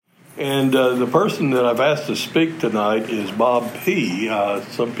And the person that I've asked to speak tonight is BobP.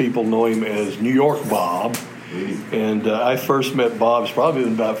 Some people know him as New York Bob. And I first met Bob's probably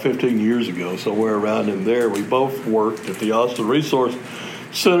about 15 years ago, somewhere around in there. We both worked at the Austin Resource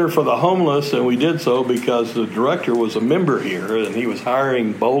Center for the Homeless, and we did so because the director was a member here, and he was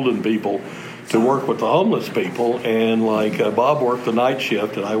hiring Bolden people to work with the homeless people. And Bob worked the night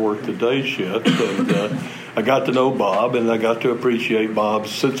shift, and I worked the day shift, and I got to know Bob, and I got to appreciate Bob's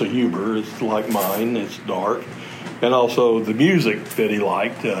sense of humor. It's like mine. It's dark. And also the music that he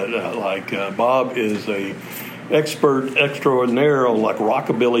liked. Bob is a expert extraordinaire on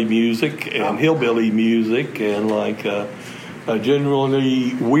rockabilly music and hillbilly music and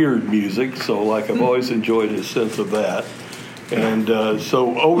genuinely weird music. So I've always enjoyed his sense of that. And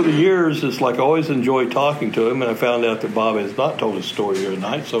so over the years, it's I always enjoyed talking to him, and I found out that Bob has not told his story here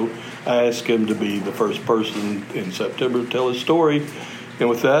tonight, so I asked him to be the first person in September to tell his story. And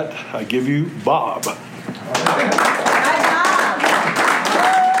with that, I give you Bob.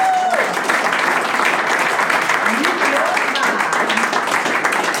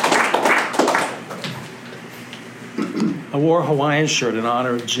 I wore a Hawaiian shirt in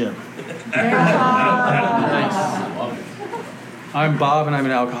honor of Jim. I'm Bob, and I'm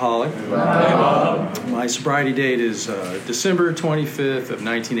an alcoholic. Hey, Bob. My sobriety date is December 25th of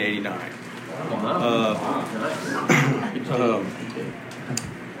 1989.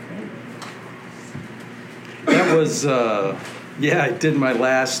 That was, I did my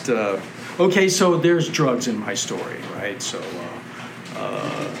last... okay, so there's drugs in my story, right? So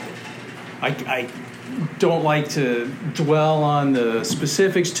I don't like to dwell on the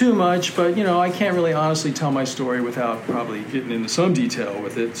specifics too much, but I can't really honestly tell my story without probably getting into some detail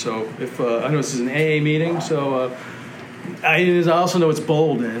with it. So if I know this is an AA meeting, so I also know it's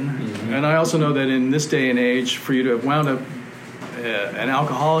Bolden, and I also know that in this day and age, for you to have wound up an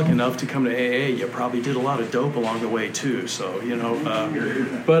alcoholic enough to come to AA, you probably did a lot of dope along the way too. So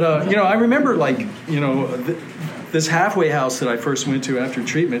I remember this halfway house that I first went to after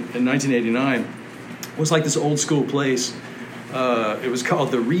treatment in 1989. Was this old school place. It was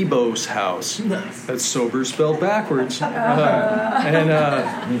called the Rebos House. That's sober spelled backwards. And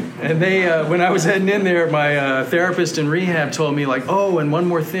they, when I was heading in there, my therapist in rehab told me and one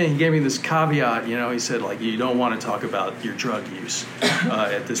more thing. He gave me this caveat. He said you don't want to talk about your drug use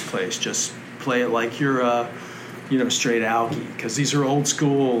at this place. Just play it like you're straight alky, because these are old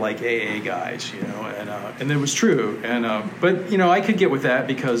school AA guys. And it was true. And but I could get with that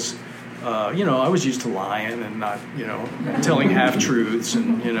because. I was used to lying and not, telling half-truths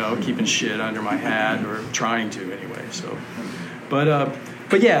and, keeping shit under my hat, or trying to anyway. So, but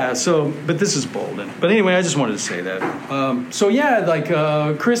this is Bolden. But anyway, I just wanted to say that.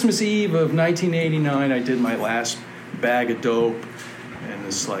 Christmas Eve of 1989, I did my last bag of dope in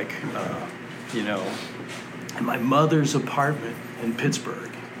this, in my mother's apartment in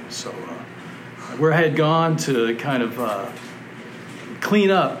Pittsburgh. So, where I had gone to kind of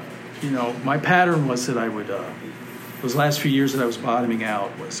clean up. My pattern was that I would, those last few years that I was bottoming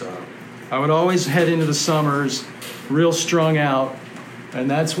out, was I would always head into the summers real strung out, and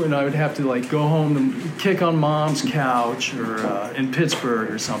that's when I would have to go home and kick on Mom's couch or in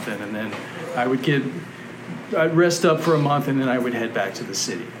Pittsburgh or something, and then I'd rest up for a month, and then I would head back to the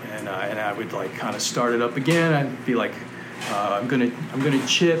city, and I would kind of start it up again. I'd be I'm gonna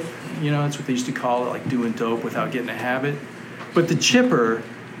chip, that's what they used to call it, doing dope without getting a habit, but the chipper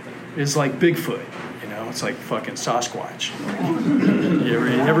is like Bigfoot, it's like fucking Sasquatch.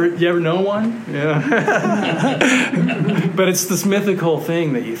 You ever know one? Yeah. But it's this mythical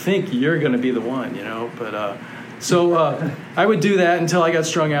thing that you think you're going to be the one, But so I would do that until I got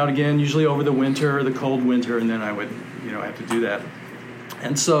strung out again, usually over the winter or the cold winter, and then I would, have to do that.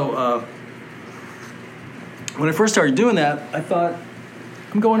 And so when I first started doing that, I thought,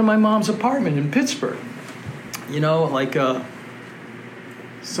 I'm going to my mom's apartment in Pittsburgh.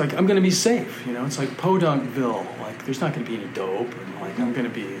 It's I'm going to be safe, It's like Podunkville. There's not going to be any dope, and I'm going to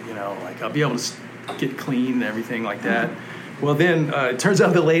be, I'll be able to get clean and everything like that. Well, then it turns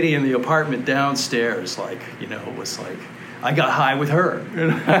out the lady in the apartment downstairs, was I got high with her,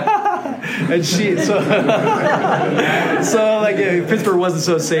 and she so Pittsburgh wasn't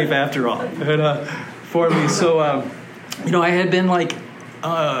so safe after all, and for me. So I had been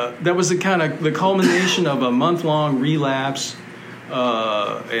that was the culmination of a month-long relapse.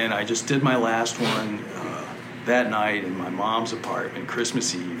 And I just did my last one that night in my mom's apartment,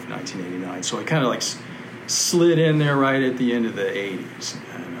 Christmas Eve, 1989. So I kind of slid in there right at the end of the 80s.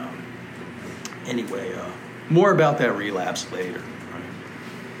 And anyway, more about that relapse later.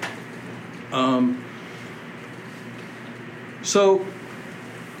 Right? So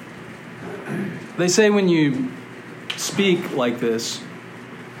they say when you speak like this,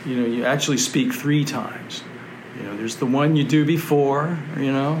 you actually speak 3 times. There's the one you do before,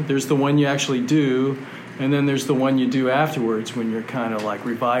 there's the one you actually do, and then there's the one you do afterwards when you're kind of like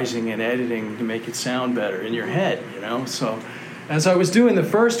revising and editing to make it sound better in your head, So as I was doing the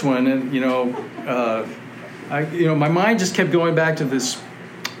first one, and my mind just kept going back to this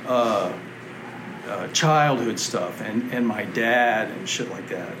childhood stuff and my dad and shit like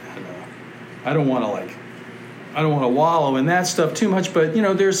that. And I don't want to wallow in that stuff too much, but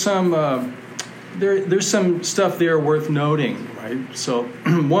there's some there's some stuff there worth noting, right? So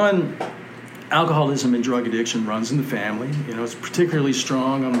one, alcoholism and drug addiction runs in the family. It's particularly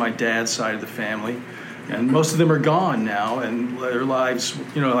strong on my dad's side of the family. And most of them are gone now, and their lives,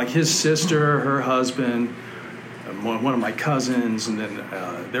 like his sister, her husband, one of my cousins, and then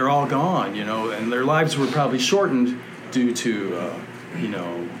they're all gone, and their lives were probably shortened due to,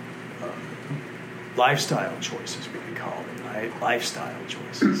 lifestyle choices, we could call it, right? Lifestyle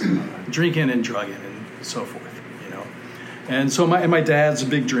choices, drinking and drugging and so forth, And so my dad's a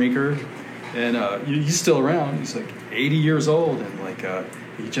big drinker, and he's still around. He's like 80 years old, and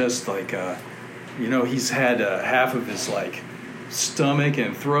he just he's had half of his stomach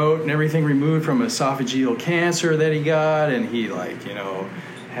and throat and everything removed from esophageal cancer that he got, and he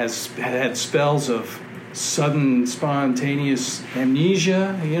has had spells of sudden spontaneous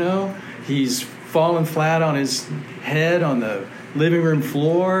amnesia. He's fallen flat on his head on the living room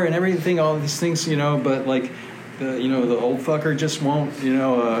floor and everything, all these things, but the old fucker just won't, he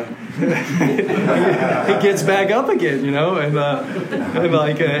gets back up again,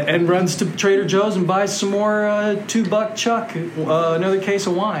 and runs to Trader Joe's and buys some more $2 Chuck, another case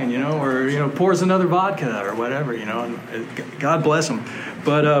of wine, or pours another vodka or whatever, and God bless him.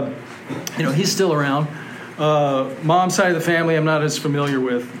 But he's still around. Mom's side of the family I'm not as familiar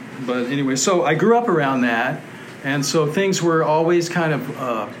with, but anyway, so I grew up around that, and so things were always kind of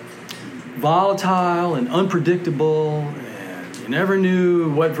volatile and unpredictable, and you never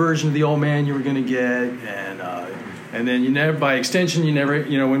knew what version of the old man you were going to get, and then you never, by extension, you never,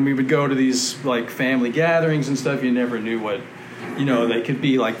 when we would go to these family gatherings and stuff, you never knew what, they could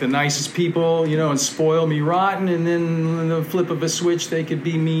be the nicest people, and spoil me rotten, and then in the flip of a switch, they could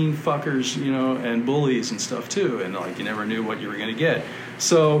be mean fuckers, and bullies and stuff too, and you never knew what you were going to get.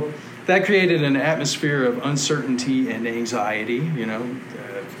 So that created an atmosphere of uncertainty and anxiety,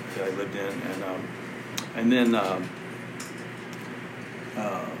 that I lived in, and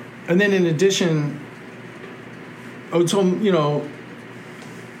then in addition,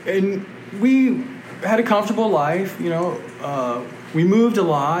 and we had a comfortable life, we moved a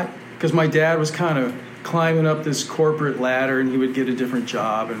lot because my dad was kind of climbing up this corporate ladder, and he would get a different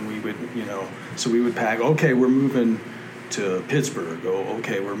job, and we would, so we would pack, okay, we're moving to Pittsburgh,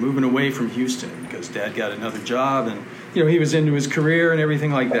 okay, we're moving away from Houston because Dad got another job, and he was into his career and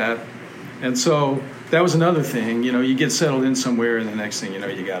everything like that. And so that was another thing, you get settled in somewhere, and the next thing you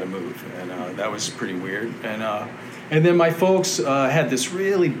got to move, and that was pretty weird. And then my folks had this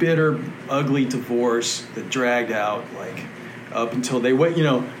really bitter, ugly divorce that dragged out up until they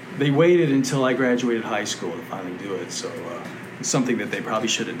waited until I graduated high school to finally do it. So it's something that they probably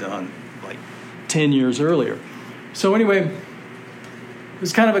should have done 10 years earlier. So anyway, it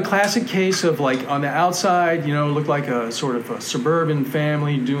was kind of a classic case of on the outside, looked like a sort of a suburban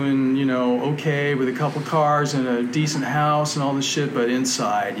family doing, okay with a couple cars and a decent house and all this shit, but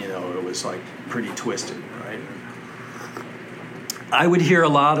inside, it was pretty twisted, right? I would hear a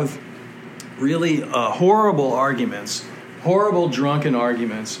lot of really horrible arguments, horrible drunken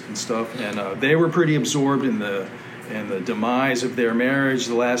arguments and stuff, and they were pretty absorbed in the demise of their marriage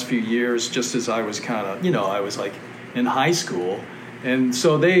the last few years, just as I was kind of, I was in high school. And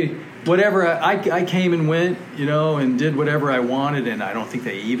so I came and went, and did whatever I wanted, and I don't think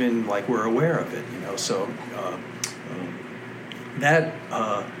they even were aware of it, So that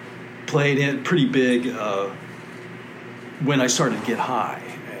played in pretty big when I started to get high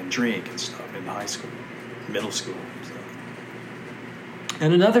and drink and stuff in high school, middle school. So.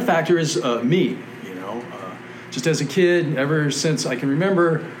 And another factor is me, just as a kid, ever since I can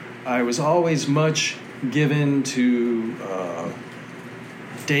remember, I was always much given to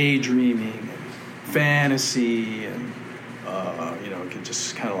daydreaming and fantasy, and could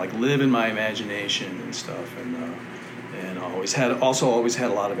just kind of live in my imagination and stuff, and always had a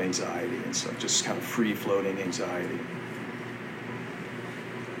lot of anxiety and stuff, just kind of free floating anxiety.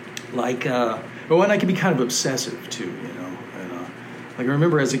 But I could be kind of obsessive too, and I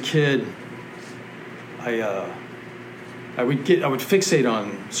remember as a kid, I would fixate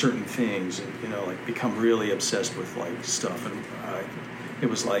on certain things, and become really obsessed with stuff, and it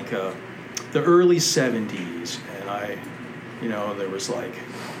was the early 70s, and there was like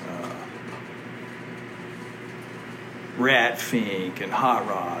Rat Fink and Hot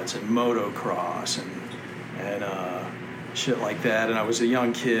Rods and motocross and shit like that. And I was a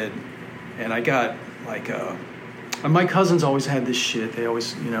young kid, and I got like and my cousins always had this shit. They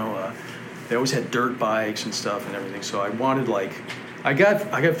always they always had dirt bikes and stuff and everything. So I wanted I got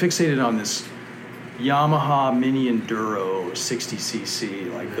fixated on this Yamaha Mini Enduro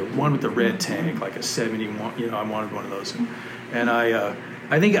 60cc, like the one with the red tank, like a 71. I wanted one of those, and I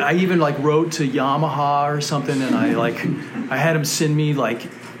think I even wrote to Yamaha or something, and I had them send me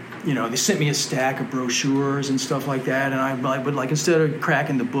they sent me a stack of brochures and stuff like that, and I would instead of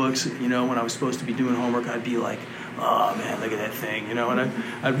cracking the books, when I was supposed to be doing homework, I'd be like, oh man, look at that thing, and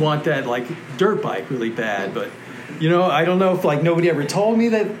I'd want that dirt bike really bad, but I don't know if nobody ever told me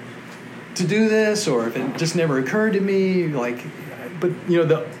that to do this, or if it just never occurred to me, but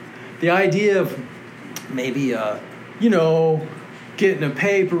the idea of maybe getting a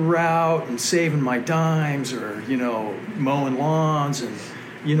paper route and saving my dimes, or mowing lawns and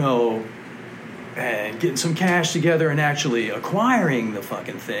and getting some cash together and actually acquiring the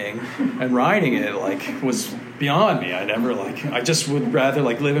fucking thing and riding it was beyond me. I just would rather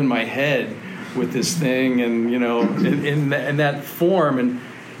live in my head with this thing and in that form, and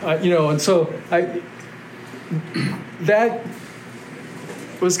and so that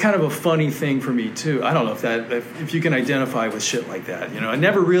was kind of a funny thing for me too. I don't know if you can identify with shit like that. I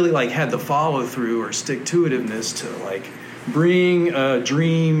never really had the follow through or stick to itiveness to bring a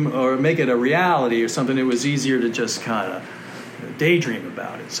dream or make it a reality or something. It was easier to just kind of daydream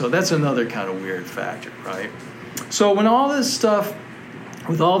about it. So that's another kind of weird factor, right? So with all this stuff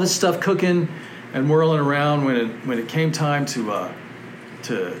cooking and whirling around, when it came time to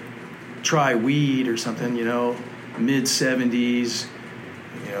try weed or something, mid 70s,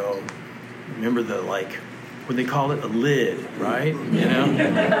 remember what they call it, a lid, right? Lid,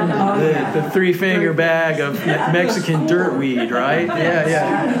 the 3-finger bag of Mexican dirt weed, right?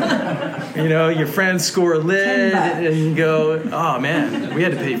 Yeah. Your friends score a lid, and you go, oh man, we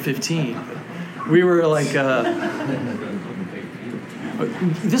had to pay $15. We were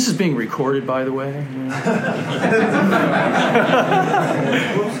this is being recorded, by the way.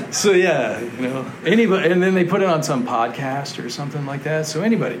 So anybody, and then they put it on some podcast or something like that, so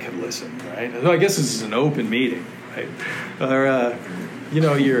anybody could listen, right? So I guess this is an open meeting, right? Or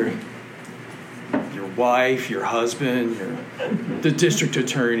your wife, your husband, the district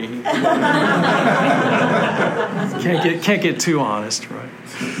attorney. Can't get too honest, right?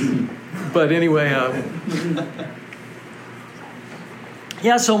 But anyway.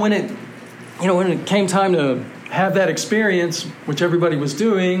 Yeah, so when it came time to have that experience, which everybody was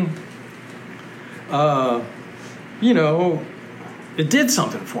doing, it did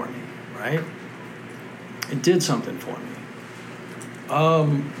something for me, right? It did something for me.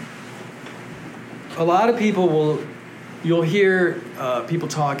 A lot of people you'll hear people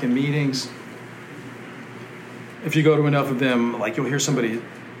talk in meetings. If you go to enough of them, you'll hear somebody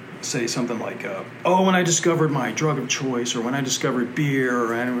say something like, when I discovered my drug of choice, or when I discovered beer, or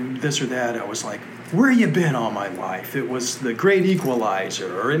this or that, I was like, where you been all my life? It was the great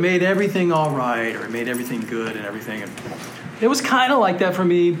equalizer, or it made everything all right, or it made everything good and everything. And it was kind of like that for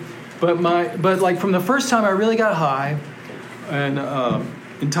me, but from the first time I really got high and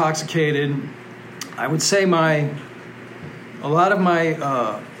intoxicated, I would say it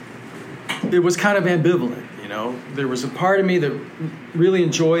was kind of ambivalent. There was a part of me that really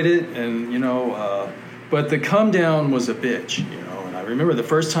enjoyed it, and but the come down was a bitch, And I remember the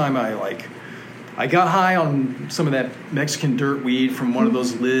first time I got high on some of that Mexican dirt weed from one of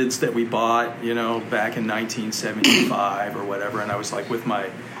those lids that we bought, back in 1975 or whatever, and I was with my,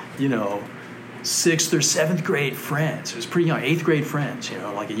 6th or 7th grade friends. It was pretty young, 8th grade friends,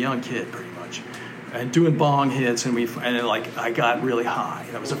 like a young kid pretty much, and doing bong hits, and I got really high.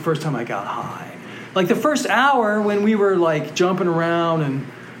 That was the first time I got high. The first hour when we were jumping around and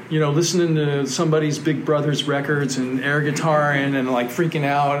listening to somebody's Big Brother's records and air guitaring and freaking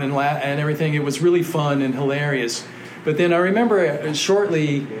out and everything, it was really fun and hilarious. But then I remember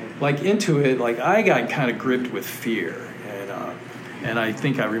shortly into it, I got kind of gripped with fear, and I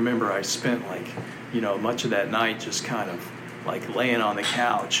think I remember I spent much of that night just kind of laying on the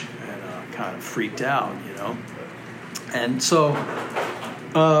couch and kind of freaked out, and so.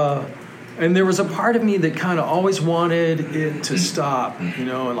 And there was a part of me that kind of always wanted it to stop,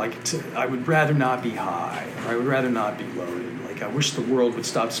 I would rather not be high, or I would rather not be loaded. I wish the world would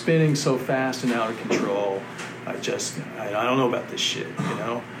stop spinning so fast and out of control. I don't know about this shit,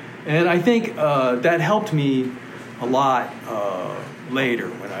 And I think that helped me a lot later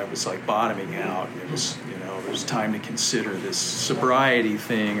when I was like bottoming out. It was, it was time to consider this sobriety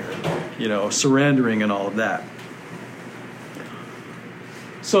thing or, surrendering and all of that.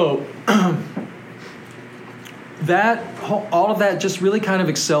 So all of that just really kind of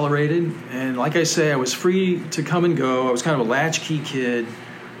accelerated. And like I say, I was free to come and go. I was kind of a latchkey kid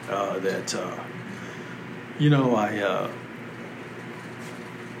that, I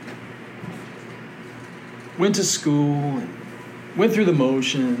went to school and went through the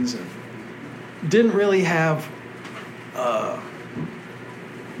motions and didn't really have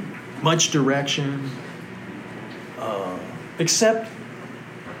much direction except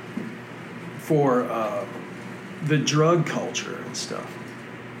for the drug culture and stuff.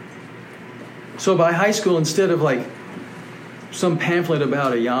 So by high school, instead of like some pamphlet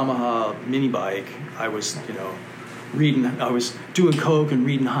about a Yamaha mini bike, I was, I was doing coke and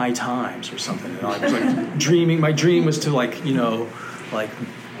reading High Times or something. And I was like dreaming. My dream was to like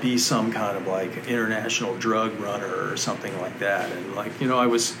be some kind of like international drug runner or something like that. And like,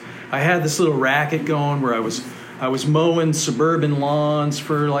 I had this little racket going where I was mowing suburban lawns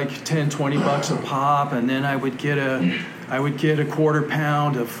for like $10-20 a pop, and then I would get a quarter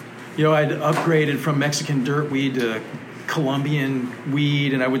pound of, I'd upgraded from Mexican dirt weed to Colombian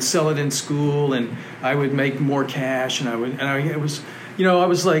weed, and I would sell it in school, and I would make more cash, I was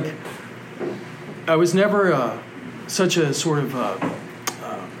never such a sort of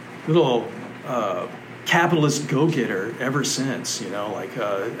little capitalist go-getter ever since,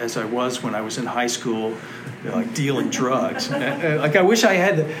 as I was when I was in high school, like dealing drugs. Like I wish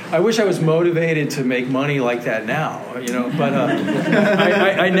I was motivated to make money like that now, but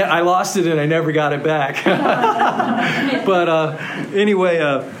I lost it and I never got it back. But anyway,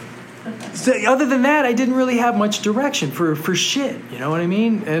 so other than that, I didn't really have much direction for shit, you know what I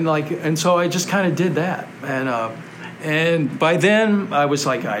mean? And so I just kind of did that. And by then, I was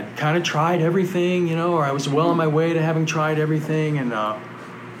like, I'd kind of tried everything, or I was well on my way to having tried everything. And I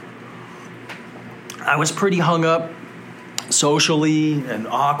was pretty hung up socially and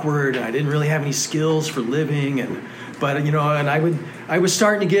awkward. I didn't really have any skills for living. But I was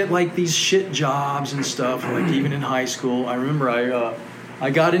starting to get like these shit jobs and stuff, like even in high school. I remember I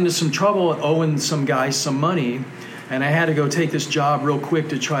got into some trouble owing some guys some money. And I had to go take this job real quick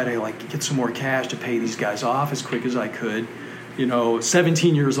to try to like get some more cash to pay these guys off as quick as I could.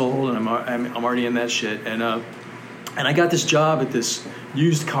 17 years old, and I'm already in that shit. And I got this job at this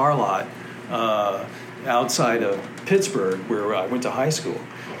used car lot outside of Pittsburgh, where I went to high school.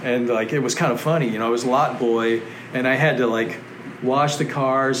 And like it was kind of funny, I was a lot boy, and I had to like wash the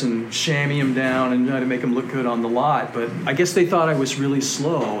cars and chamois them down and try to make them look good on the lot. But I guess they thought I was really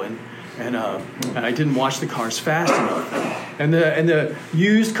slow and I didn't wash the cars fast enough. And the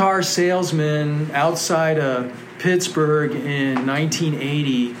used car salesman outside of Pittsburgh in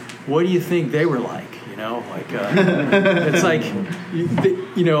 1980, what do you think they were like? It's like,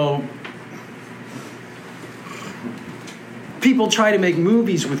 people try to make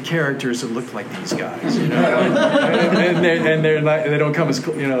movies with characters that look like these guys, and they're not, they don't come as,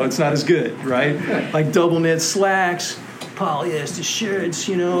 it's not as good, right? Like double knit slacks, polyester shirts,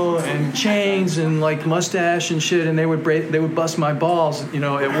 and chains and like mustache and shit, and they would bust my balls,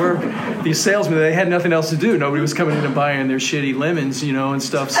 at work. These salesmen, they had nothing else to do. Nobody was coming in and buying their shitty lemons, and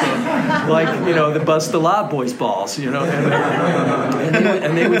stuff. So, like, they bust the lot boys' balls, and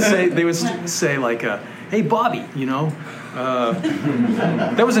they would say like, "Hey, Bobby,"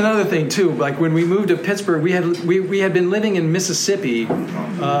 That was another thing too. Like when we moved to Pittsburgh, we had been living in Mississippi,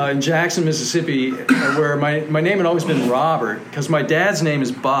 in Jackson, Mississippi, where my name had always been Robert, because my dad's name is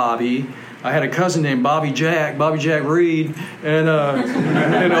Bobby. I had a cousin named Bobby Jack Reed, and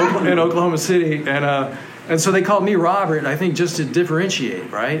in Oklahoma City, and so they called me Robert, I think, just to differentiate,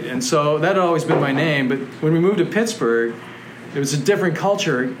 right? And so that had always been my name. But when we moved to Pittsburgh, it was a different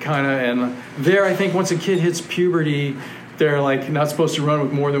culture, kind of, and there I think once a kid hits puberty, they're like not supposed to run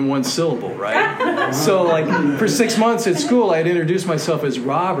with more than one syllable, right? So like for 6 months at school, I'd introduce myself as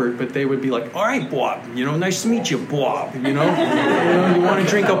Robert, but they would be like, "All right, Bob, nice to meet you, Bob. You want to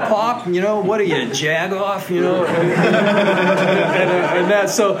drink a pop? What are you, jag off? And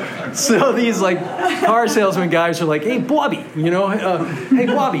that. So these like car salesman guys are like, "Hey, Bobby, hey,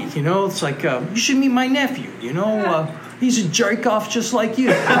 Bobby, it's like you should meet my nephew, He's a jerk off just like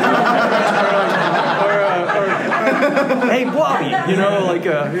you." Hey, Bobby,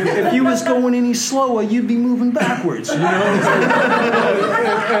 if you was going any slower, you'd be moving backwards,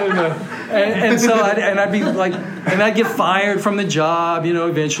 And so I'd be like, and I'd get fired from the job,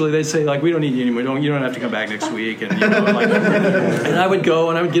 eventually they'd say like, "We don't need you anymore. You don't have to come back next week." And, and I would go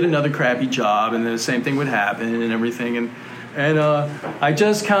and I would get another crappy job, and then the same thing would happen and everything. And I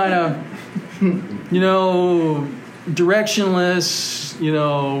just kind of, directionless,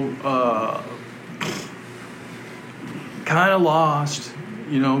 kind of lost,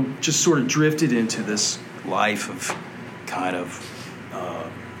 just sort of drifted into this life of kind of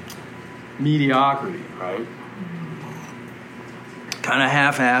mediocrity, right? Kind of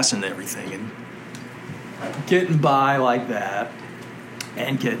half-assing everything and getting by like that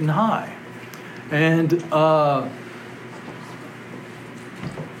and getting high. And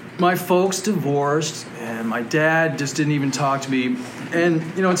my folks divorced, and my dad just didn't even talk to me. And,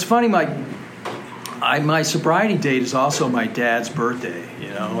 it's funny, my sobriety date is also my dad's birthday,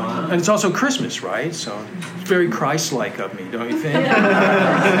 Wow. and it's also Christmas, right? So it's very Christ-like of me, don't you think?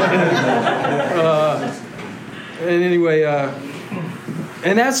 And anyway,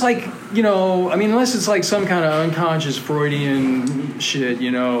 and that's like, unless it's like some kind of unconscious Freudian shit,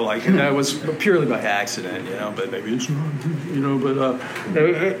 that was purely by accident, but maybe it's not,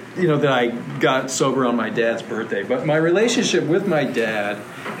 that I got sober on my dad's birthday. But my relationship with my dad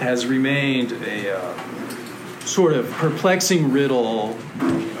has remained a sort of perplexing riddle,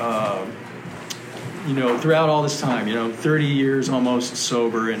 throughout all this time, 30 years almost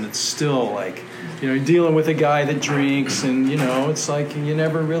sober, and it's still like, dealing with a guy that drinks, and, it's like you're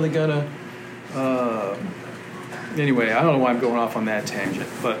never really gonna... Anyway, I don't know why I'm going off on that tangent,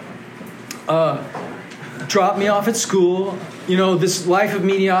 but dropped me off at school. This life of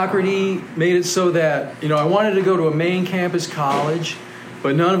mediocrity made it so that, I wanted to go to a main campus college,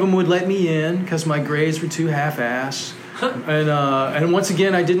 but none of them would let me in because my grades were too half-ass. And once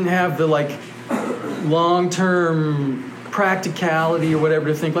again, I didn't have the, long-term practicality or whatever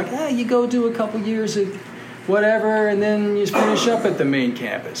to think you go do a couple years of whatever and then you finish up at the main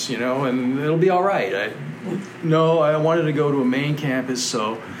campus, and it'll be all right. I wanted to go to a main campus,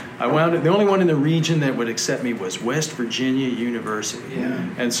 so I wound up, the only one in the region that would accept me was West Virginia University. Yeah.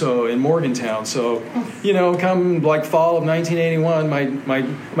 And so in Morgantown, so come fall of 1981,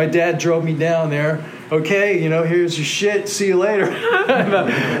 my dad drove me down there. Okay, here's your shit. See you later.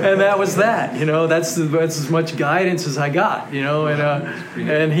 And that was that. That's as much guidance as I got.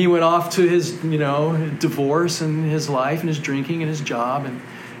 And he went off to his divorce and his life and his drinking and his job, and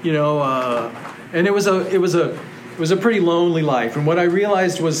and it was a pretty lonely life. And what I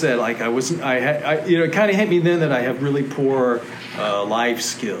realized was that it kind of hit me then that I have really poor life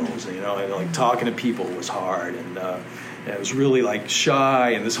skills. And talking to people was hard, and I was really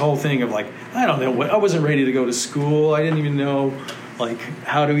shy, and this whole thing of I don't know, I wasn't ready to go to school. I didn't even know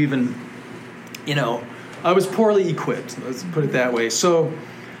how to even, I was poorly equipped, let's put it that way. So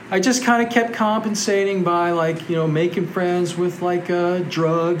I just kind of kept compensating by making friends with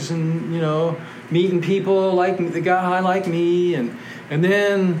drugs and meeting people that got high like me, and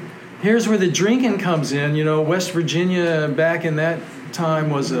then here's where the drinking comes in. West Virginia back in that time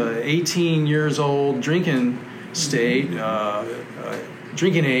was a 18 years old drinking state,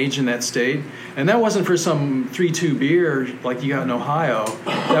 drinking age in that state, and that wasn't for some 3-2 beer like you got in Ohio.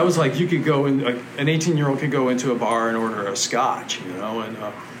 That was you could go in, an 18-year-old could go into a bar and order a scotch,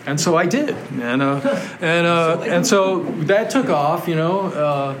 and so I did, and so that took off,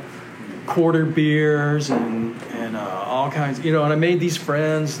 quarter beers and all kinds, and I made these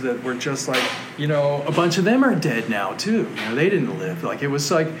friends that were just a bunch of them are dead now too. They didn't live. It was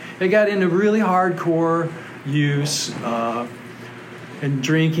they got into really hardcore use and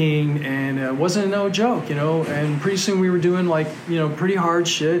drinking, and it wasn't no joke, and pretty soon we were doing pretty hard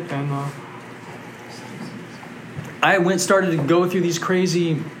shit, and I started to go through these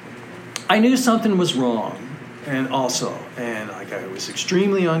crazy, I knew something was wrong, and I was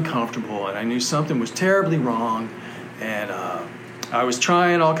extremely uncomfortable, and I knew something was terribly wrong, and I was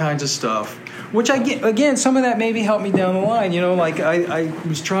trying all kinds of stuff, which again, some of that maybe helped me down the line, I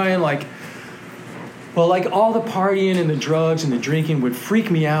was trying all the partying and the drugs and the drinking would freak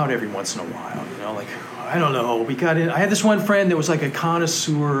me out every once in a while, I don't know, I had this one friend that was a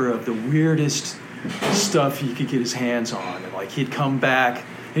connoisseur of the weirdest stuff he could get his hands on, and he'd come back,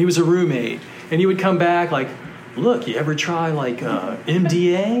 and he was a roommate, and he would come back look, you ever try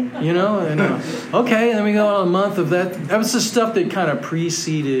MDA, and okay, and then we go on a month of that. That was the stuff that kind of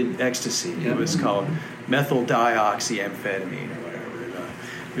preceded ecstasy. It was called methyl dioxyamphetamine or whatever.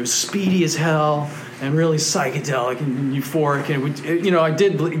 It was speedy as hell and really psychedelic and euphoric, and I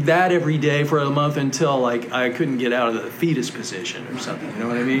did that every day for a month until I couldn't get out of the fetus position or something. You know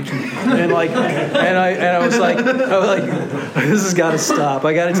what I mean? And I was like, this has got to stop.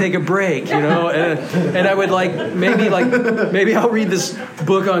 I got to take a break. And I would maybe I'll read this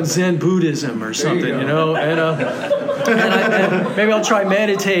book on Zen Buddhism or something. And maybe I'll try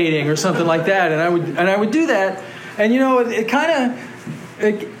meditating or something like that. And I would do that. And it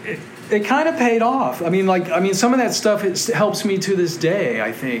kind of paid off. I mean, some of that stuff helps me to this day,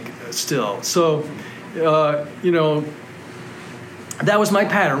 I think, still. So, that was my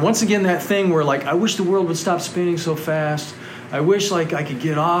pattern. Once again, that thing where, like, I wish the world would stop spinning so fast. I wish, like, I could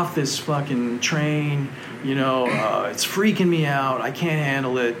get off this fucking train. It's freaking me out. I can't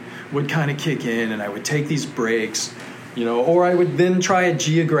handle it. Would kind of kick in, and I would take these breaks, or I would then try a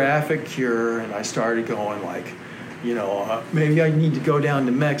geographic cure, and I started going, like, maybe I need to go down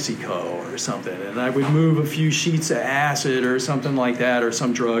to Mexico or something, and I would move a few sheets of acid or something like that, or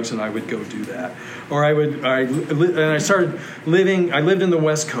some drugs, and I would go do that. Or I lived in the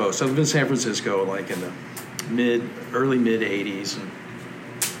West Coast. I lived in San Francisco, like in the early mid 80s, and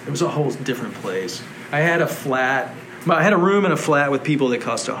it was a whole different place. I had a room in a flat with people that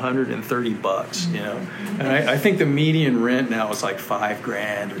cost $130, and I think the median rent now is like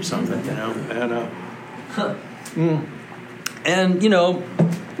 $5,000 or something, and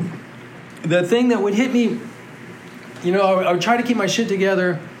the thing that would hit me, I would try to keep my shit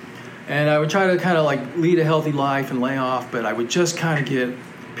together, and I would try to kind of like lead a healthy life and lay off, but I would just kind of get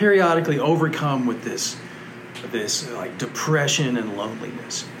periodically overcome with this like depression and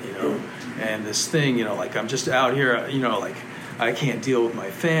loneliness, and this thing, like I'm just out here, like I can't deal with my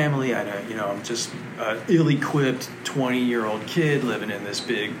family. I'm just an ill-equipped 20-year-old kid living in this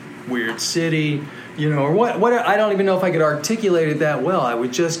big weird city, or what I don't even know if I could articulate it that well. I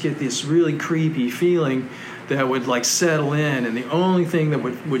would just get this really creepy feeling that would like settle in, and the only thing that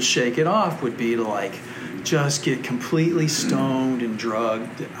would shake it off would be to like just get completely stoned and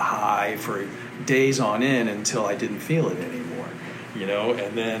drugged high for days on end until I didn't feel it anymore,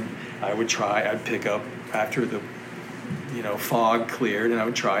 and then I'd pick up after the fog cleared, and I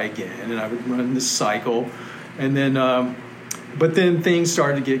would try again, and I would run this cycle, and then but then things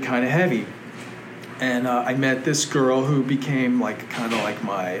started to get kind of heavy, and I met this girl who became like kind of like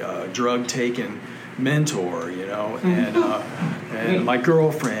my drug-taking mentor, and my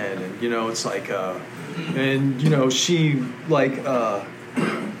girlfriend, and it's like she like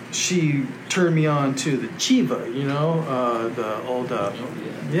she turned me on to the Chiva, the old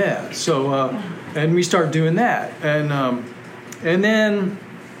so and we started doing that, and then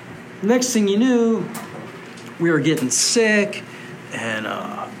next thing you knew, we were getting sick, and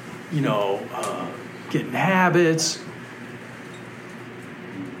getting habits.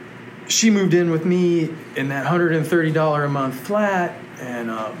 She moved in with me in that $130 a month flat, and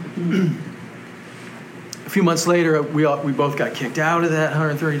a few months later, we both got kicked out of that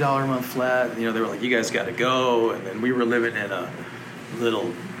 $130 a month flat. They were like, "You guys got to go," and then we were living in a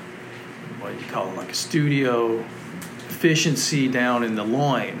little, what do you call it, like a studio efficiency down in the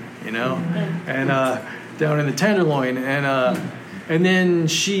loin, and down in the tenderloin, and then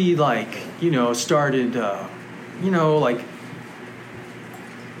she started, like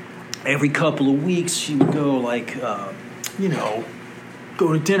every couple of weeks she would go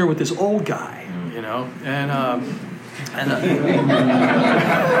go to dinner with this old guy, and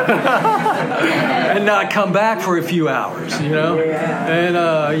and not come back for a few hours, and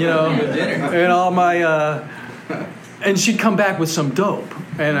all my and she'd come back with some dope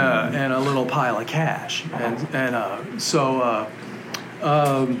and a little pile of cash, so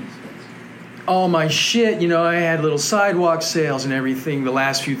all my shit, I had little sidewalk sales and everything, the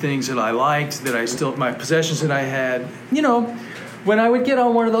last few things that I liked, my possessions that I had, when I would get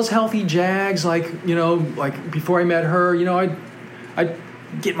on one of those healthy jags, like before I met her, I'd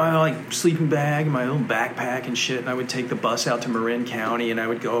get my like sleeping bag and my little backpack and shit, and I would take the bus out to Marin County, and I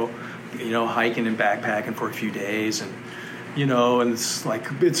would go, hiking and backpacking for a few days, and and it's like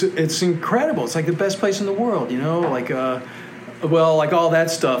it's incredible. It's like the best place in the world, like all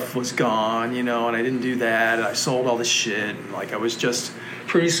that stuff was gone, and I didn't do that, and I sold all this shit, and like I was just,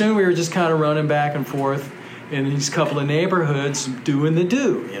 pretty soon we were just kind of running back and forth in these couple of neighborhoods doing the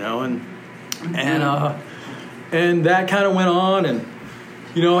do, and that kind of went on, and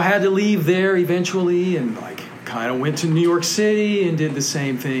I had to leave there eventually, and like kind of went to New York City and did the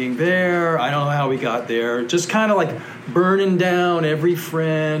same thing there. I don't know how we got there, just kind of like burning down every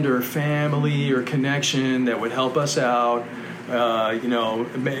friend or family or connection that would help us out.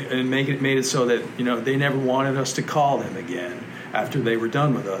 And made it so that they never wanted us to call them again after they were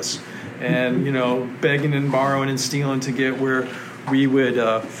done with us, and begging and borrowing and stealing to get where we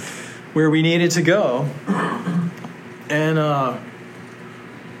needed to go, and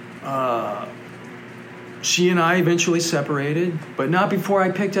she and I eventually separated, but not before I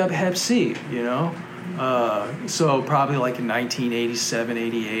picked up Hep C. So probably like in 1987,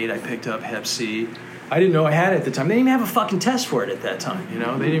 88, I picked up Hep C. I didn't know I had it at the time. They didn't even have a fucking test for it at that time, They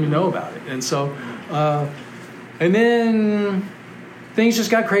didn't even know about it. And so, And then things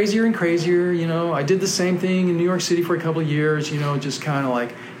just got crazier and crazier. I did the same thing in New York City for a couple of years. Just kind of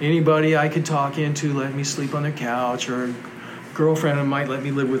like anybody I could talk into let me sleep on their couch, or a girlfriend might let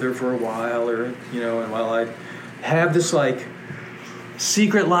me live with her for a while, or and while I have this like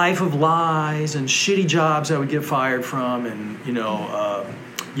secret life of lies and shitty jobs I would get fired from, and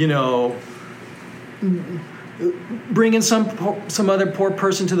bringing some other poor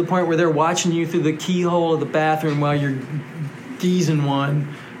person to the point where they're watching you through the keyhole of the bathroom while you're geezing one,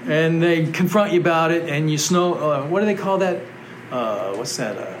 and they confront you about it, and you what do they call that? What's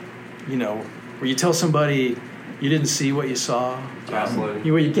that? Where you tell somebody you didn't see what you saw. Gaslight.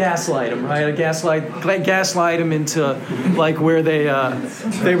 You gaslight them, right? Gaslight them into like where they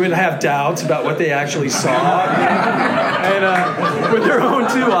would have doubts about what they actually saw, and with their own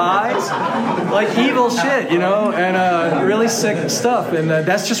two eyes, like evil shit, and really sick stuff. And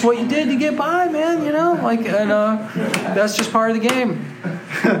that's just what you did to get by, man, that's just part of the game.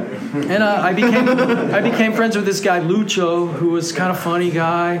 And I became friends with this guy Lucho, who was kind of funny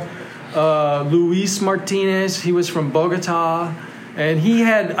guy. Luis Martinez, he was from Bogota, and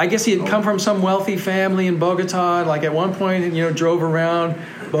I guess he had come from some wealthy family in Bogota. Like at one point, drove around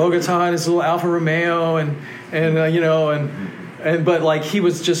Bogota in his little Alfa Romeo, but like he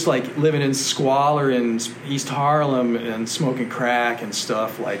was just like living in squalor in East Harlem and smoking crack and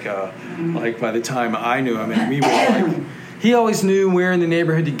stuff. Like by the time I knew him, and we were like, he always knew where in the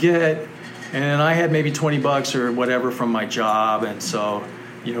neighborhood to get, and I had maybe $20 or whatever from my job, and so.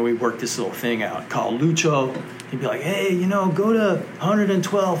 We worked this little thing out called Lucho. He'd be like, hey, go to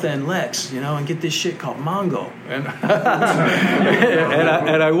 112th and Lex, and get this shit called Mongo. And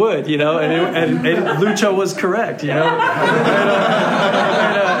and I would, and Lucho was correct,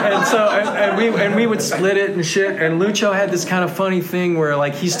 and we would split it and shit. And Lucho had this kind of funny thing where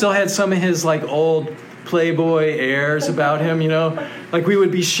like he still had some of his like old Playboy airs about him, like we would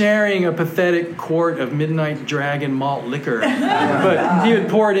be sharing a pathetic quart of Midnight Dragon malt liquor, but he would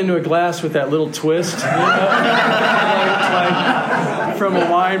pour it into a glass with that little twist, like from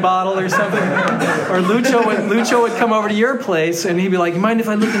a wine bottle or something. Or Lucho would come over to your place and he'd be like, you mind if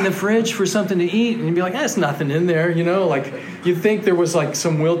I look in the fridge for something to eat? And you'd be like, there's nothing in there, like you'd think there was like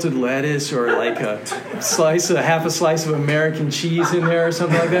some wilted lettuce or like half a slice of American cheese in there or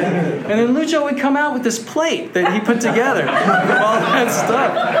something like that. And then Lucho would come out with this plate that he put together with all that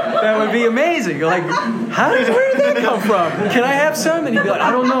stuff. That would be amazing. Like, where did that come from? Can I have some? And he'd be like, I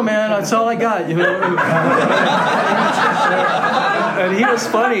don't know, man. That's all I got, And he was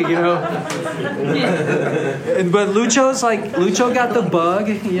funny, But Lucho got the bug,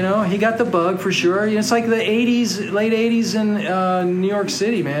 He got the bug for sure. It's like the late 80s in New York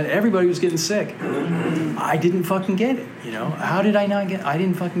City, man. Everybody was getting sick. I didn't fucking get it, How did I not get it? I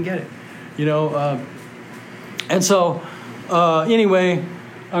didn't fucking get it, And so, anyway,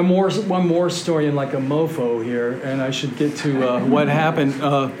 one more story in like a mofo here, and I should get to what happened.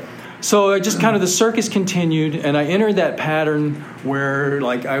 So just kind of the circus continued, and I entered that pattern where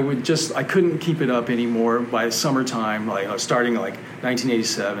like I couldn't keep it up anymore by summertime, like starting like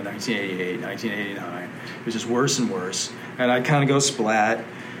 1987, 1988, 1989. It was just worse and worse, and I'd kind of go splat,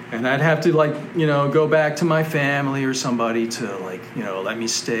 and I'd have to like go back to my family or somebody to like let me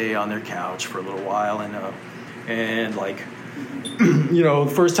stay on their couch for a little while, and like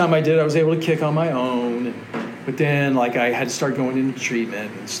the first time I did, I was able to kick on my own. But then, like, I had to start going into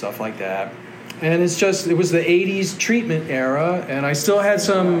treatment and stuff like that. And it was the 80s treatment era, and I still had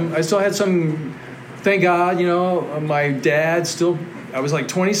some, thank God, my dad I was like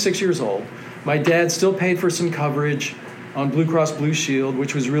 26 years old. My dad still paid for some coverage on Blue Cross Blue Shield,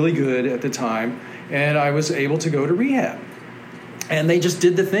 which was really good at the time, and I was able to go to rehab. And they just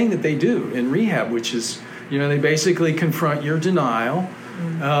did the thing that they do in rehab, which is, they basically confront your denial.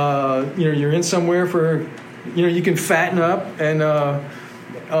 You're in somewhere for... you can fatten up and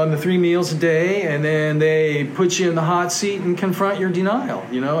on the 3 meals a day, and then they put you in the hot seat and confront your denial,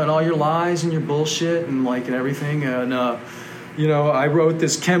 and all your lies and your bullshit and everything. And I wrote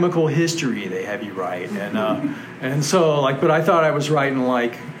this chemical history they have you write, and so but I thought I was writing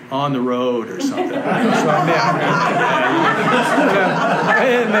like On the Road or something. So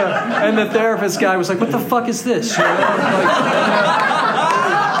and the therapist guy was like, "What the fuck is this?"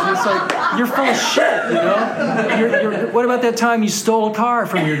 It's like, you're full of shit, what about that time you stole a car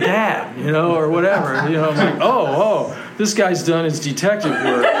from your dad, or whatever? I'm like, oh, this guy's done his detective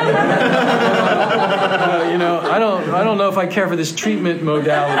work. I don't know if I care for this treatment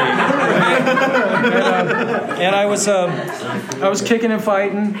modality. And I was kicking and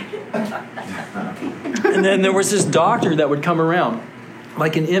fighting, and then there was this doctor that would come around.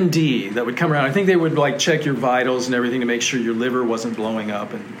 like an MD that would come around. I think they would like check your vitals and everything to make sure your liver wasn't blowing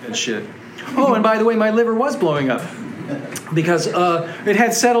up and shit. Oh, and by the way, my liver was blowing up because it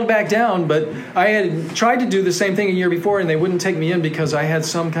had settled back down, but I had tried to do the same thing a year before, and they wouldn't take me in because I had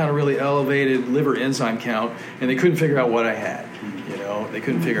some kind of really elevated liver enzyme count, and they couldn't figure out what I had. They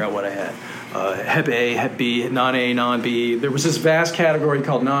couldn't figure out what I had. Hep A, Hep B, non-A, non-B. There was this vast category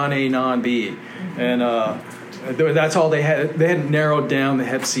called non-A, non-B, and that's all they had. They hadn't narrowed down the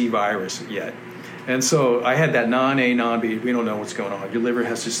Hep C virus yet. And so I had that non-A, non-B. We don't know what's going on. Your liver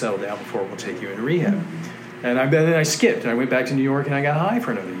has to settle down before we'll take you into rehab. And then I skipped, and I went back to New York, and I got high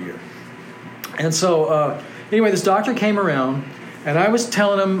for another year. And so anyway, this doctor came around, and I was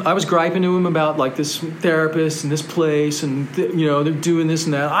telling him, I was griping to him about like this therapist and this place, and they're doing this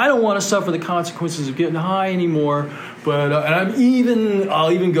and that. I don't want to suffer the consequences of getting high anymore. But and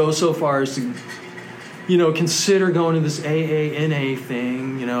I'll even go so far as to consider going to this AANA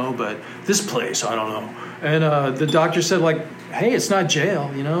thing, but this place, I don't know. And the doctor said, like, hey, it's not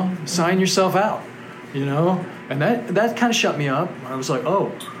jail, sign yourself out, and that kind of shut me up. I was like,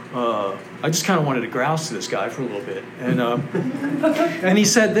 I just kind of wanted to grouse to this guy for a little bit. And and he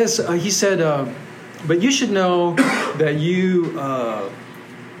said this, but you should know that you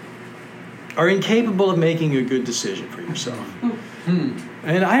are incapable of making a good decision for yourself.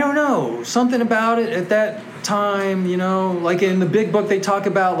 And I don't know, something about it at that time, like in the big book they talk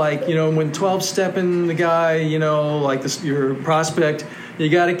about, like, when 12-stepping the guy, like this, your prospect, you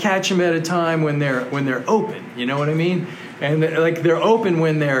got to catch them at a time when they're open, you know what I mean? And like they're open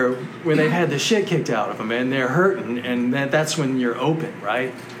when they've had the shit kicked out of them and they're hurting, and that's when you're open,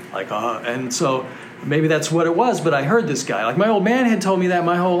 right? Like, and so maybe that's what it was. But I heard this guy, like my old man had told me that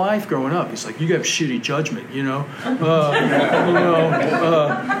my whole life growing up. He's like, you have shitty judgment,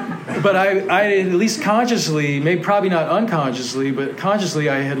 But I at least consciously, maybe probably not unconsciously, but consciously,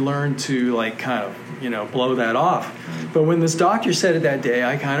 I had learned to like kind of blow that off. But when this doctor said it that day,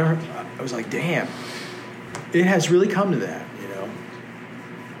 I was like, damn, it has really come to that,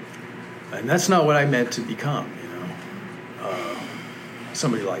 and that's not what I meant to become,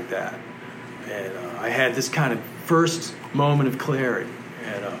 somebody like that. And I had this kind of first moment of clarity,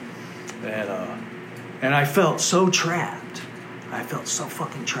 and I felt so trapped. I felt so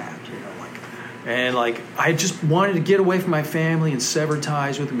fucking trapped, and I just wanted to get away from my family and sever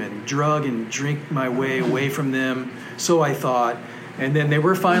ties with them and drug and drink my way away from them. So I thought, and then they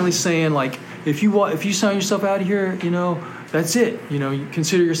were finally saying, like, if you sign yourself out of here, that's it. You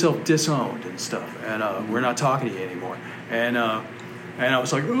consider yourself disowned and stuff, and we're not talking to you anymore. And I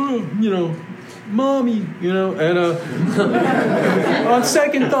was like, mommy, and on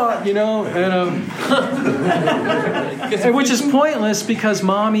second thought, and which is pointless because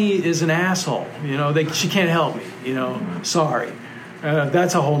mommy is an asshole. She can't help me. Sorry.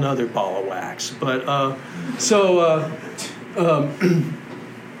 That's a whole nother ball of wax. But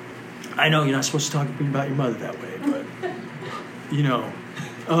I know you're not supposed to talk about your mother that way, but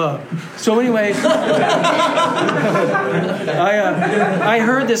so anyway, I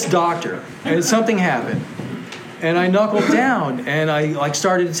heard this doctor, and something happened, and I knuckled down, and I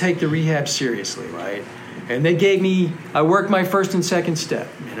started to take the rehab seriously, right? And I worked my first and second step.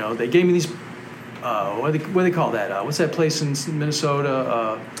 They gave me these, what do they call that? What's that place in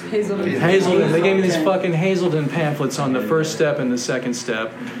Minnesota? Hazelden. They gave me these fucking Hazelden pamphlets on the first step and the second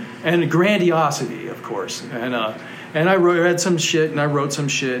step, and grandiosity, of course, and I read some shit, and I wrote some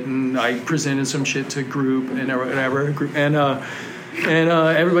shit, and I presented some shit to a group, and I wrote a group, and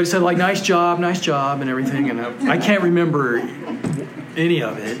everybody said, like, nice job, and everything, and I can't remember any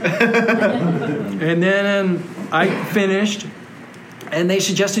of it. And then I finished, and they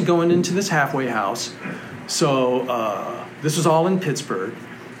suggested going into this halfway house. So this was all in Pittsburgh,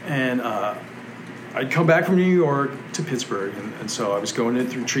 and I'd come back from New York to Pittsburgh, and so I was going in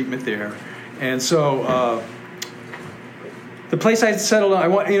through treatment there, and so. The place I settled on,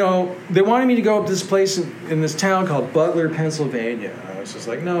 they wanted me to go up to this place in this town called Butler, Pennsylvania. I was just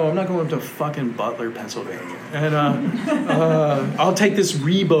like, no, I'm not going up to fucking Butler, Pennsylvania. And I'll take this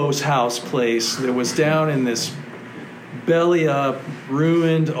Rebos house place that was down in this belly-up,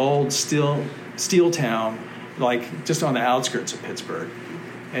 ruined old steel town, like just on the outskirts of Pittsburgh.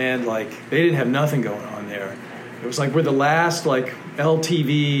 And like they didn't have nothing going on there. It was like where the last like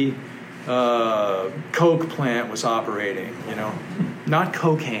LTV Coke plant was operating, not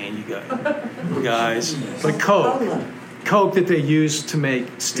cocaine, you guys, but Coke that they used to make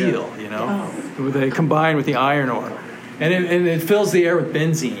steel, they combined with the iron ore. and it fills the air with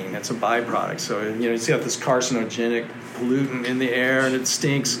benzene. That's a byproduct. So you see this carcinogenic pollutant in the air, and it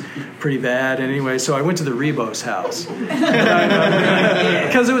stinks pretty bad. Anyway, so I went to the Rebos house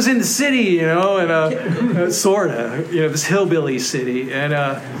because it was in the city, and sorta, this hillbilly city, and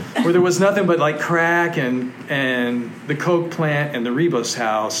where there was nothing but like crack and the coke plant and the Rebos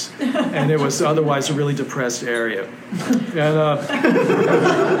house, and it was otherwise a really depressed area, and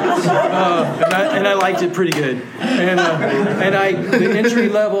I liked it pretty good, and the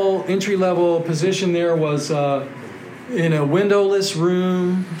entry level position there was in a windowless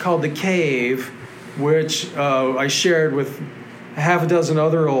room called the Cave, which I shared with half a dozen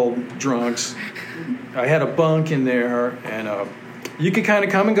other old drunks. I had a bunk in there, and you could kind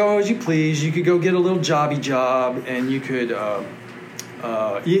of come and go as you please. You could go get a little jobby job, and you could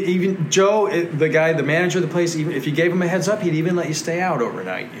even Joe, the guy, the manager of the place, even if you gave him a heads up, he'd even let you stay out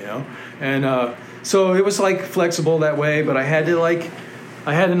overnight, And so it was like flexible that way, but I had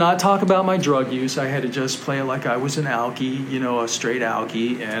to not talk about my drug use. I had to just play it like I was an alkie, a straight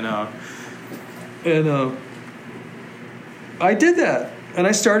alkie, and I did that, and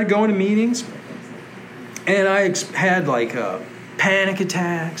I started going to meetings, and I had panic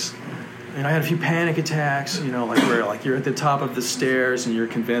attacks, and I had a few panic attacks, where you're at the top of the stairs and you're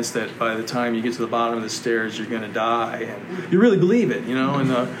convinced that by the time you get to the bottom of the stairs you're going to die, and you really believe it,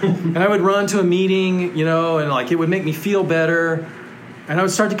 and I would run to a meeting, and it would make me feel better. And I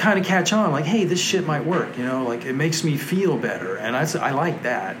would start to kind of catch on, like, hey, this shit might work, it makes me feel better. And I like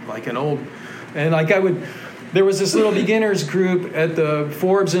that, there was this little beginners group at the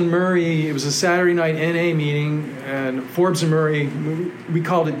Forbes and Murray. It was a Saturday night NA meeting, and Forbes and Murray, we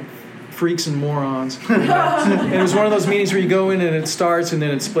called it Freaks and Morons. And it was one of those meetings where you go in and it starts and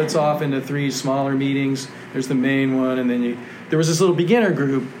then it splits off into 3 smaller meetings. There's the main one, and then there was this little beginner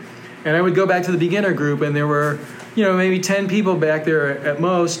group. And I would go back to the beginner group, and there were maybe 10 people back there at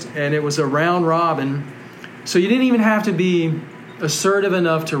most, and it was a round robin. So you didn't even have to be assertive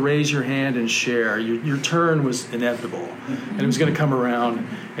enough to raise your hand and share. Your turn was inevitable, and it was going to come around,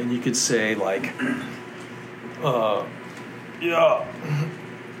 and you could say, yeah,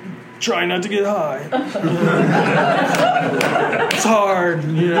 try not to get high. It's hard,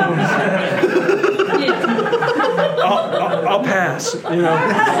 I'll pass,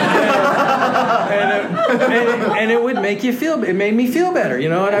 and it would make you feel. It made me feel better,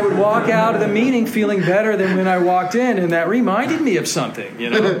 and I would walk out of the meeting feeling better than when I walked in, and that reminded me of something, You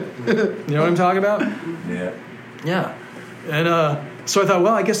know what I'm talking about? Yeah. Yeah, and so I thought,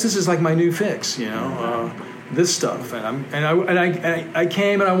 well, I guess this is like my new fix, this stuff, and I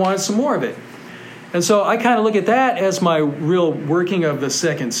came and I wanted some more of it. And so I kind of look at that as my real working of the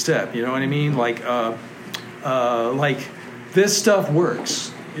second step. You know what I mean? This stuff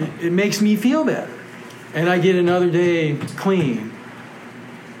works. It makes me feel better. And I get another day clean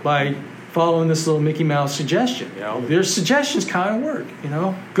by following this little Mickey Mouse suggestion. Their suggestions kind of work.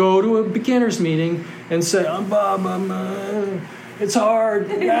 Go to a beginner's meeting and say, I'm Bob, it's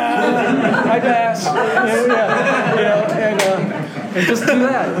hard. I pass. And just do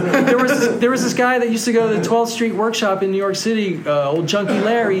that. There was this guy that used to go to the 12th Street Workshop in New York City, old Junkie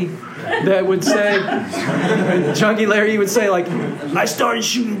Larry, that would say, Junkie Larry would say, I started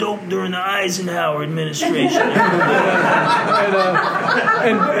shooting dope during the Eisenhower administration.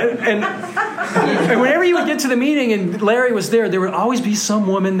 And whenever you would get to the meeting and Larry was there would always be some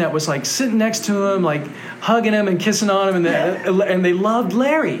woman that was sitting next to him, hugging him and kissing on him, and they loved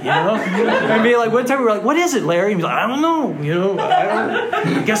Larry, And be one time we were like, what is it, Larry? And he's like, I don't know,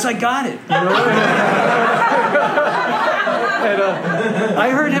 I guess I got it, And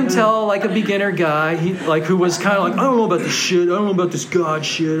I heard him tell a beginner guy, who was kind of I don't know about this shit, I don't know about this God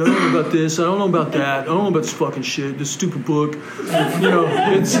shit, I don't know about this, I don't know about that, I don't know about this fucking shit, this stupid book,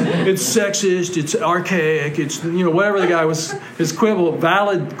 it's sexist, it's archaic, it's whatever the guy was, his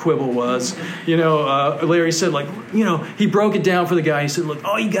valid quibble was, Larry said he broke it down for the guy. He said, look,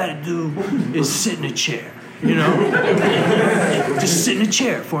 all you got to do is sit in a chair. Just sit in a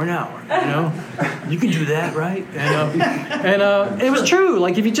chair for an hour. You can do that, right? And it was true.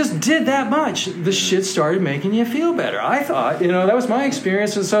 If you just did that much, the shit started making you feel better. I thought, that was my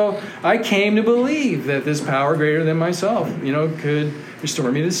experience, and so I came to believe that this power greater than myself, could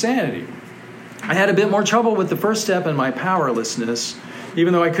restore me to sanity. I had a bit more trouble with the first step in my powerlessness,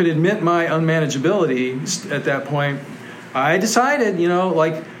 even though I could admit my unmanageability at that point. I decided,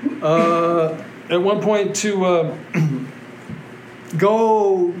 at one point to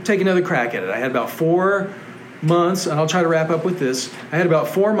go take another crack at it. I had about 4 months, and I'll try to wrap up with this. I had about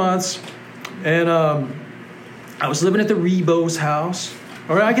 4 months, and I was living at the Rebos house.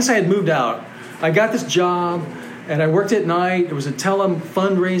 Or I guess I had moved out. I got this job and I worked at night. It was a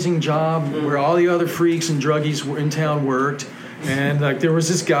fundraising job where all the other freaks and druggies in town worked. And like there was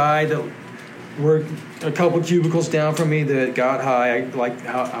this guy that worked a couple cubicles down from me that got high, like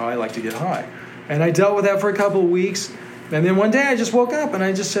how I like to get high. And I dealt with that for a couple of weeks. And then one day I just woke up and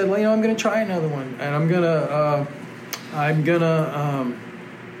I just said, well, I'm going to try another one. And I'm going to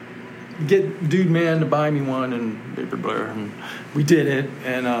get Dude Man to buy me one, and we did it.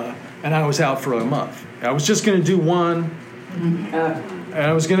 And I was out for a month. I was just going to do one. And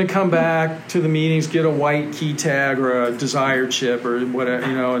I was going to come back to the meetings, get a white key tag or a desired chip or whatever,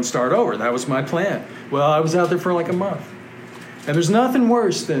 and start over. That was my plan. Well, I was out there for like a month. And there's nothing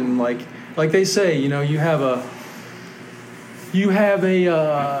worse than like they say, you have a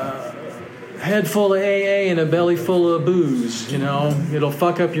head full of AA and a belly full of booze, It'll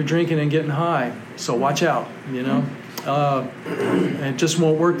fuck up your drinking and getting high. So watch out, it just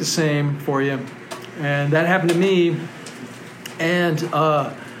won't work the same for you. And that happened to me. And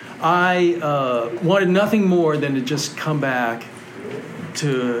I wanted nothing more than to just come back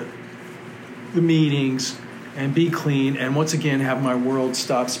to the meetings and be clean and once again have my world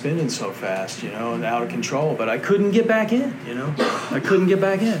stop spinning so fast, and out of control. But I couldn't get back in, I couldn't get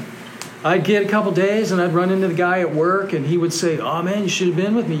back in. I'd get a couple days and I'd run into the guy at work and he would say, oh man, you should have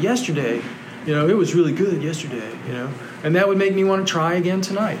been with me yesterday. It was really good yesterday, And that would make me want to try again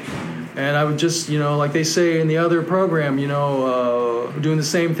tonight. And I would just, like they say in the other program, doing the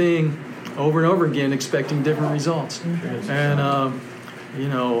same thing over and over again, expecting different results. And,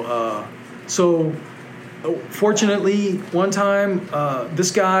 so fortunately, one time, this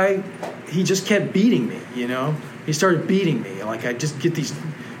guy, he just kept beating me, He started beating me. Like, I just get these,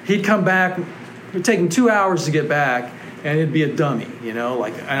 he'd come back, it would take him 2 hours to get back, and it'd be a dummy, and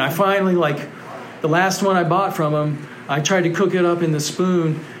I finally, the last one I bought from him, I tried to cook it up in the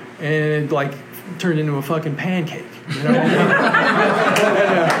spoon, and it turned into a fucking pancake.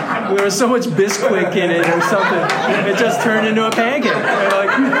 There was so much Bisquick in it or something. It just turned into a pancake.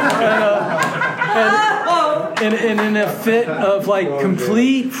 And in a fit of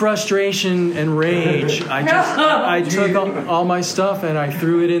complete frustration and rage, I took all my stuff and I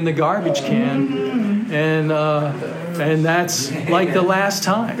threw it in the garbage can. And that's the last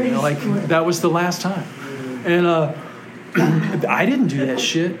time. That was the last time. And I didn't do that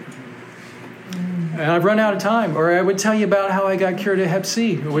shit. And I've run out of time, or I would tell you about how I got cured of Hep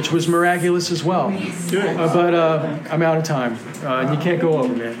C, which was miraculous as well. But I'm out of time, and you can't go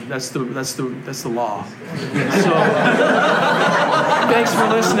over, man. That's the law. So, thanks for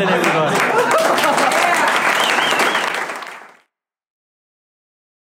listening, everybody.